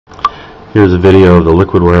Here's a video of the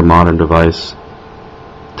Liquidware modern device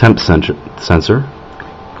temp sensor.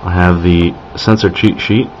 I have the sensor cheat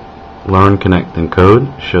sheet. Learn, connect, and code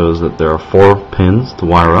shows that there are 4 pins to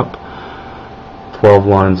wire up, 12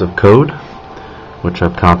 lines of code, which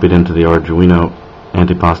I've copied into the Arduino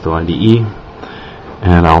Antipasto IDE,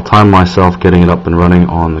 and I'll time myself getting it up and running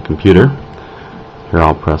on the computer. Here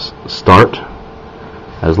I'll press start.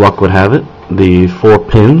 As luck would have it, the 4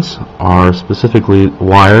 pins are specifically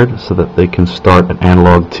wired so that they can start at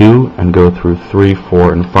analog 2 and go through 3,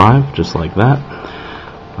 4, and 5, just like that.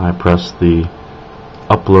 I press the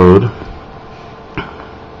upload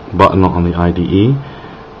button on the IDE.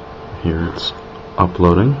 Here it's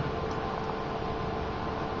uploading.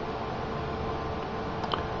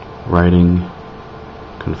 Writing,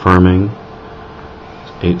 confirming.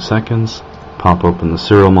 8 seconds. Pop open the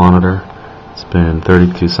serial monitor. It's been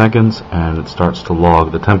 32 seconds and it starts to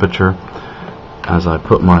log the temperature. As I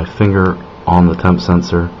put my finger on the temp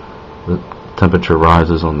sensor, the temperature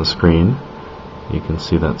rises on the screen. You can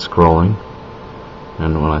see that scrolling,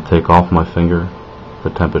 and when I take off my finger, the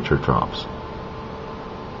temperature drops.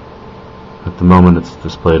 At the moment it's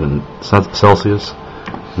displayed in Celsius,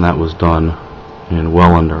 and that was done in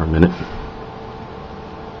well under a minute.